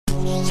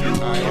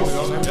Alright, here we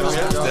go. Step in the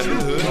hood. Step in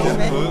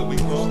the hood. We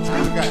go. You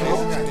got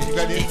this. You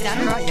got this. You got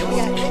this. Right, yeah, we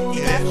got it.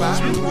 Yeah, that's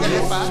fine. You got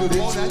that fine. Do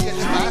this. Come on now. You got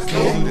this fine.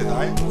 Slow do this,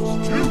 alright? Come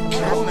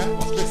on now.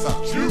 Let's spit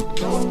something.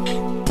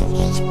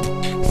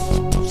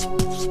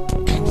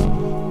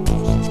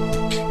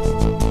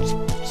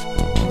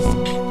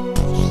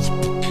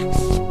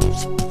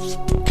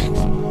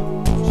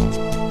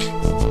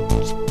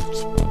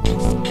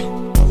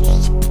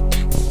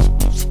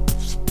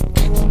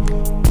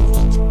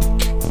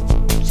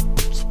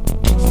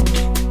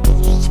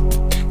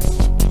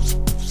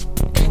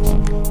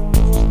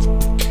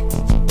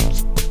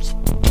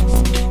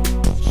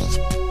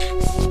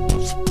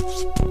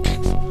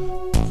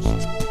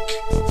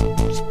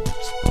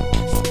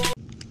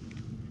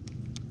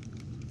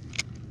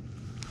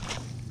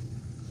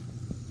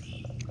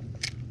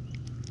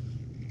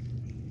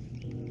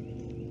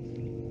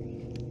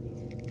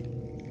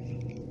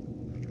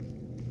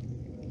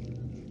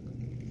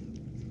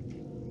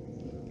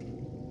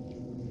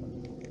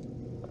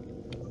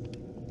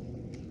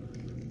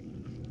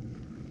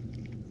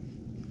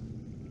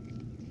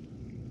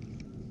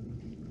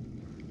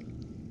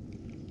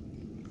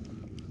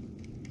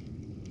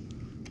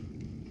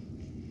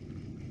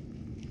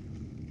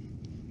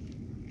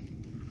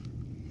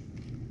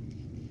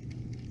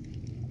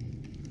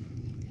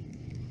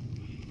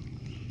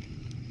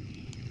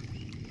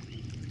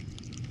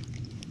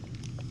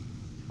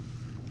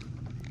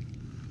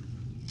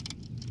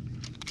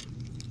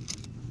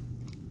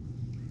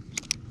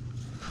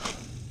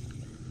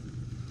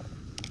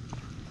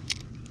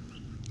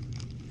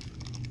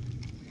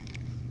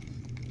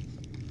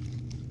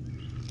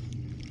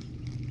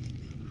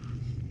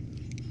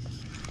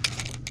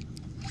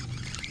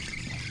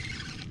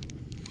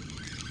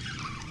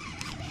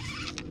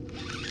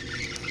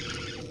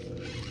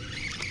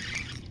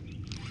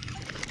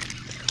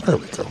 There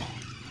we go.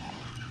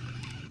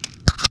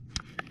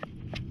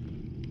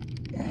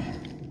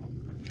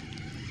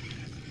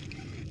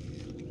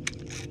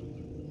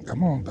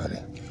 Come on, buddy.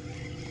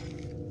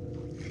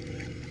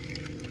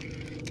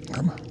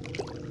 Come on.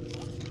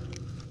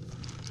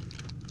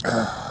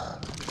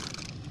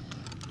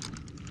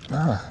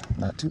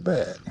 Not too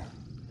bad.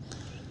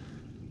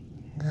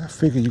 I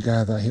figure you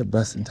guys out here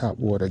busting top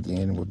water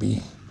again would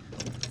be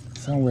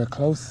somewhere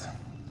close.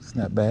 It's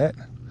not bad.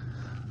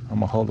 I'm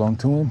gonna hold on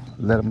to them,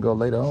 let them go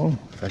later on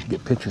if I can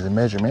get pictures and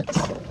measurements.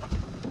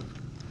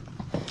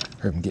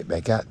 Hurt them get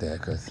back out there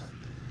because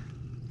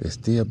they're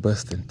still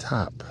busting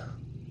top,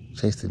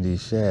 chasing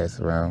these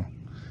shads around.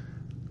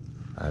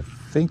 I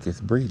think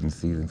it's breeding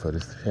season for the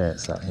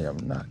shads out here.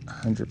 I'm not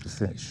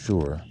 100%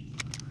 sure.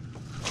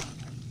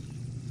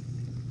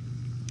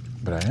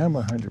 But I am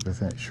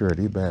 100% sure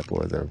these bad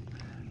boys are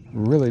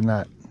really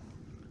not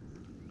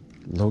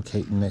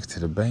locating next to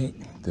the bank.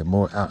 They're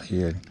more out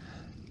here in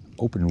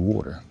open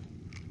water.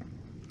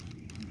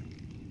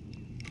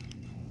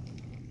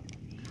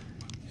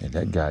 And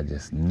that guy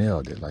just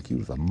nailed it like he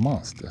was a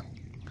monster.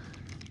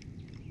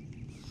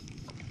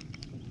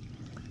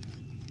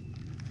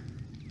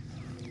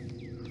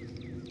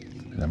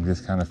 And I'm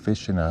just kind of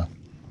fishing a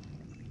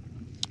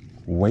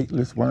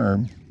weightless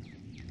worm.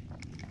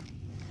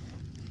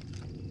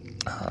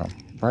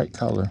 Bright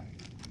color.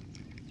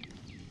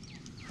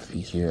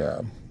 See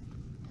here,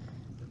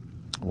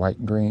 white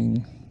and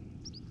green.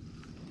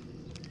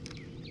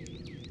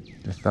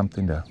 Just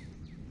something to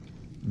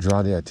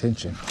draw their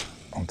attention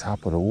on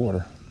top of the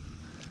water.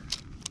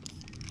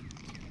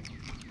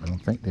 I don't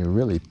think they're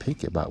really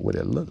picky about what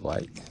it looked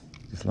like,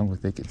 as long as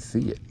they can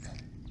see it.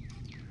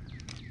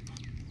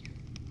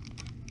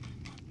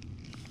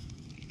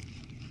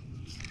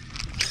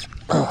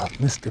 Oh,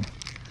 missed him.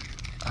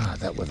 Ah,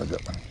 that was a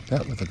good one.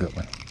 That was a good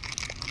one.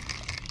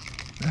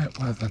 That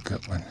was a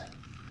good one.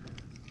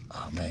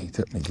 Oh man, he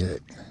took me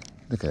good.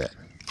 Look at that.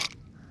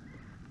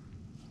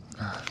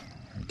 Ah,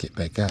 get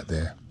back out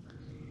there.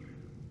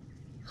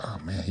 Oh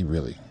man, he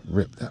really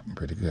ripped that one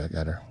pretty good. I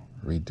gotta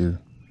redo.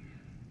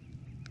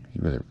 He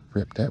really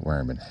ripped that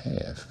worm in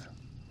half.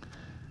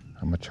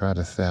 I'm gonna try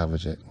to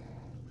salvage it.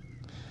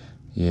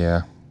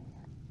 Yeah,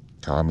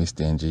 call me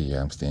stingy.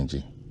 Yeah, I'm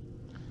stingy.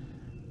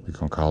 We're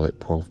gonna call it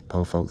po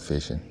folks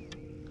fishing.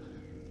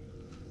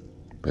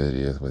 But it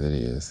is what it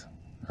is.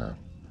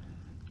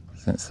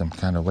 Since I'm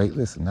kind of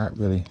weightless, I'm not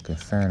really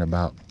concerned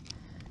about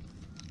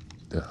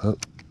the hook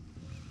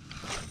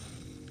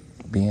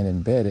being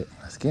embedded,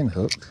 skin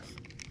hooked.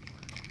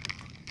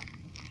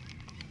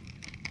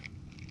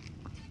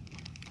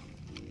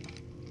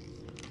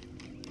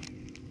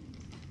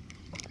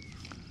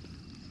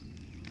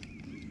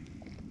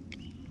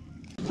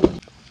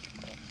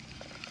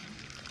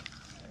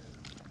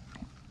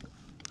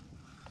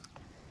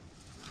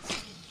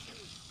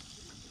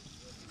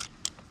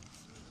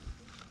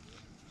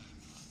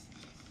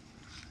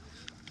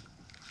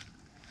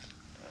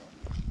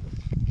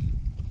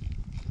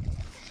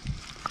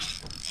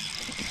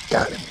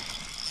 Got him.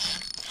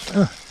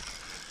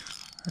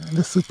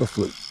 The super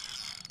flute.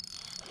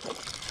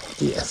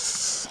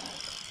 Yes.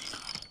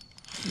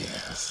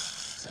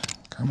 Yes.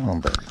 Come on,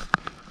 buddy.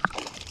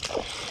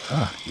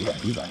 Ah, yeah,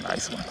 he's a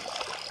nice one.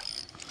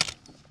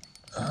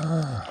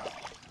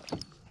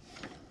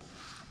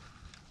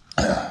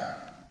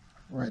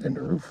 Right in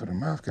the roof of the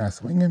mouth. Can I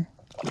swing him?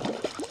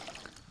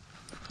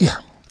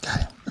 Yeah, got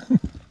him.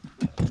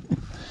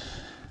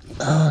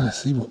 Oh,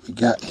 let's see what we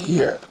got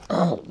here.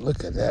 Oh,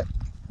 look at that.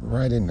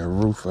 Right in the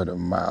roof of the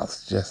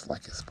mouth, just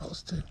like it's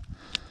supposed to.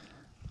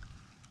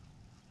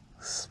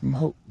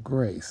 Smoke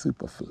gray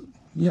super fluke.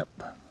 Yep,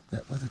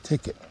 that was a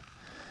ticket.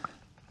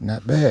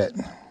 Not bad.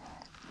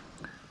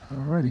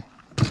 Alrighty.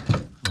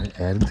 We'll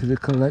add them to the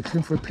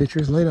collection for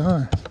pictures later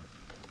on.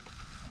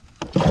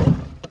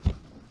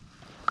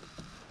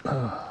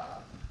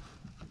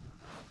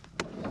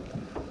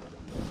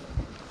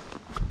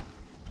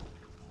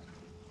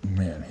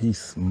 Man, he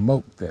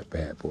smoked that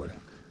bad boy.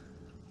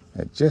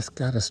 I just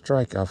got a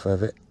strike off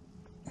of it,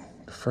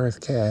 the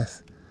first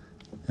cast,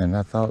 and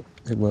I thought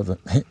it was a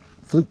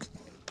fluke.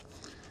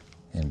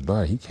 And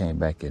but he came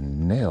back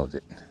and nailed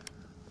it.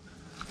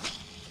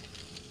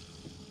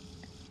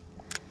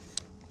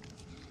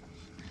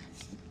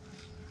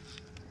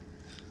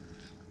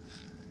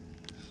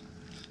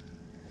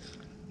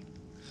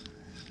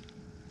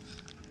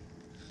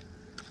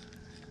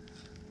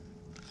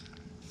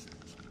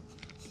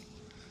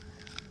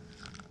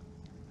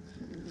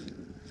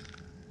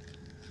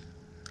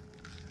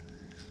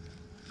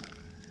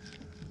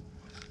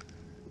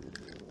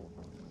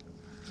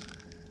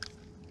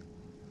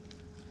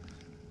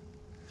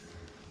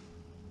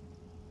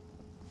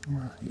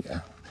 Well,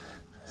 yeah,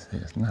 see,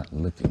 it's not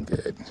looking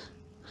good.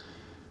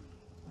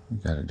 We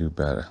gotta do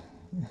better.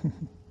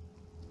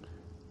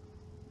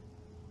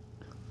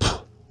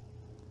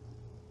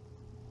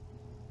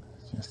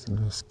 Just a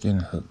little skin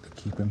hook to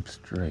keep him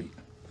straight.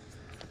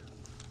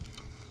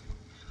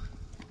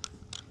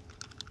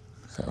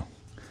 So,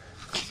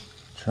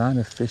 trying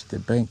to fish the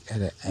bank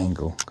at an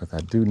angle, because I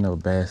do know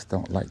bass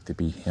don't like to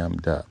be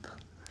hemmed up.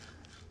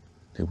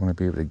 They want to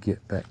be able to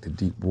get back to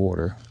deep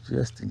water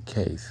just in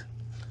case.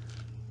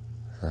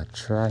 So I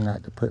try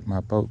not to put my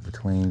boat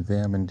between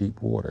them and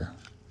deep water.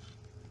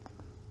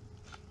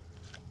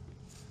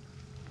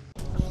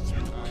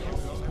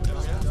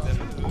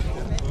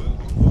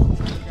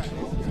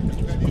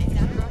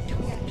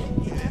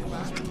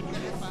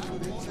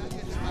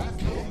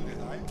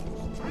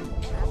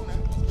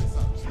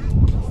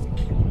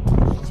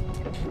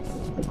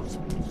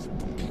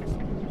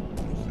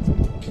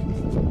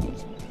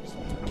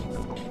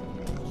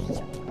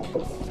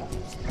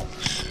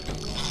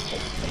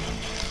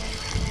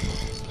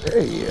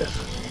 There he is.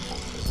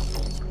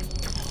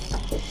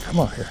 Come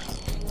on here.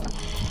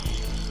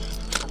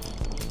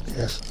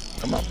 Yes,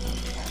 come on.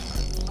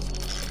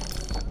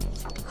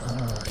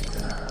 Oh,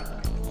 yeah.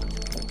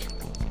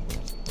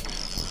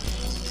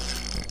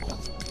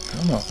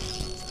 Come on.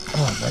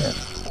 Oh, man.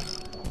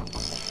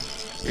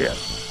 Yeah.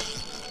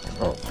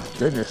 Oh,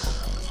 goodness.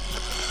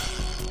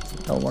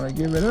 Don't want to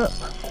give it up.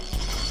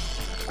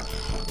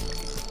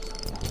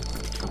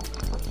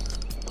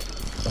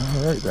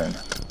 All right, then.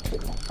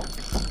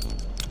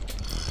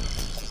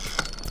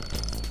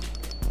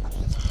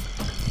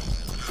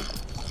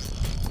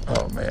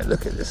 Oh man,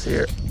 look at this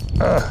here.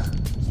 I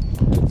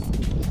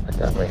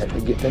thought we had to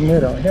get the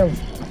net on him.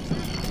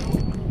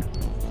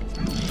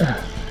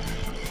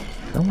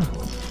 Come on,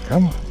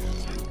 come on.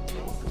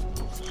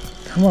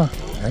 Come on,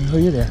 I know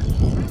you're there.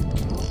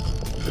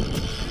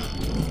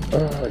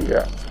 Oh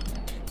yeah.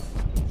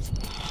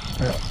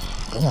 Yeah,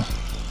 come on.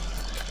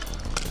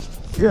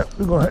 Yeah,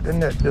 we're gonna have to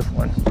net this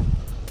one.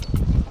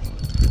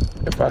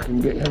 If I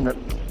can get him to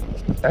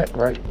act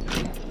right.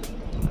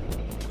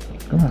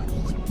 Come on.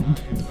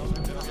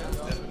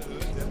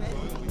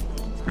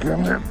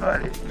 Come here,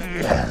 buddy.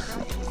 Yes.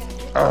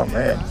 Oh,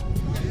 man.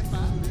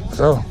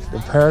 So, the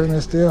pattern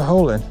is still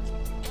holding.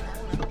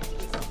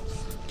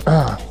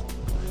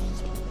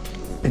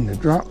 In the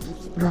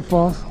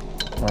drop-offs,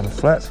 or the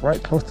flats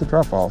right close to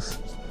drop-offs.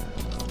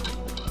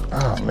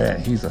 Oh, man,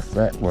 he's a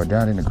fat boy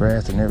down in the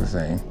grass and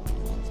everything.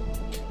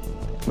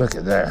 Look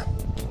at that.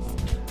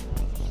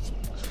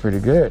 It's pretty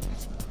good.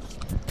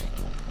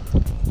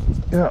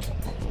 Yep.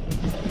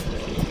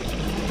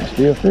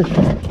 Still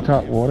fishing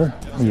top water.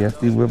 Yes,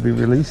 they will be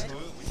released.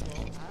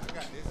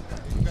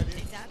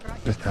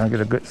 Just trying to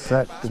get a good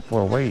set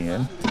before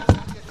weigh-in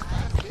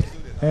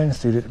and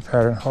see that the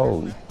pattern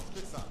holds.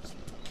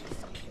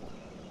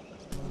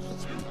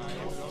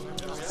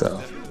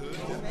 So,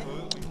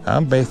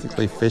 I'm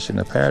basically fishing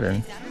a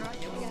pattern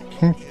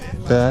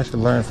that I should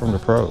learn from the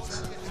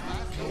pros.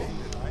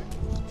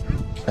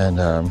 And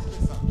I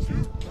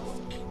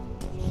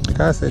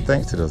gotta say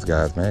thanks to those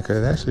guys, man, because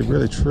it's actually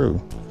really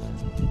true.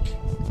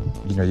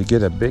 You know, you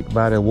get a big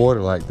body of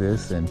water like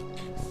this and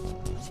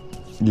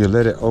you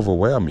let it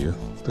overwhelm you.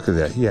 Look at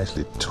that, he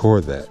actually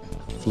tore that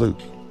fluke.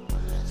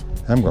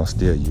 I'm gonna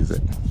still use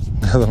it.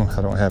 I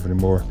don't have any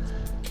more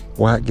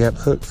wide gap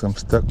hooks. I'm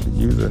stuck to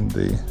using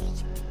the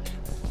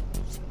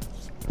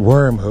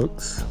worm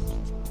hooks.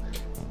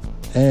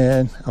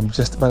 And I'm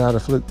just about out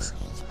of flukes.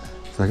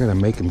 So I gotta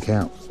make them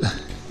count.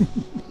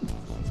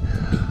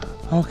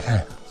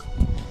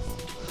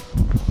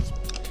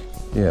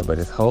 Yeah, but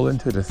it's holding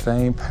to the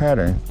same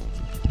pattern.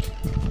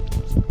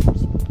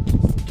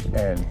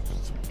 And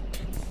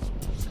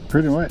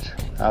pretty much,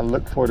 I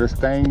look for the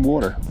stained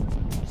water.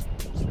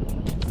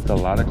 There's a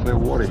lot of clear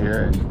water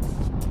here, and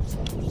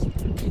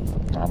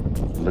I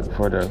look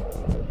for the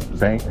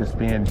bank that's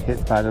being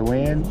hit by the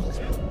wind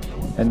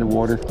and the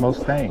water's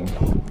most stained.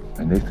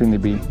 And they seem to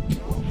be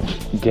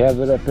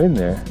gathered up in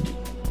there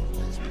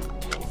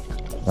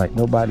like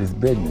nobody's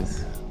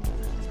business.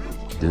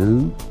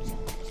 Dude.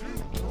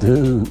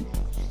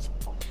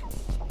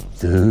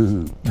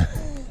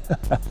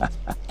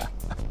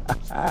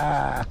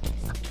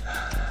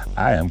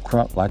 I am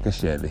crumped like a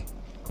Chevy.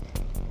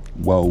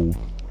 Whoa.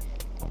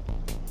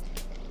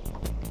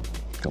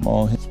 Come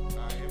on.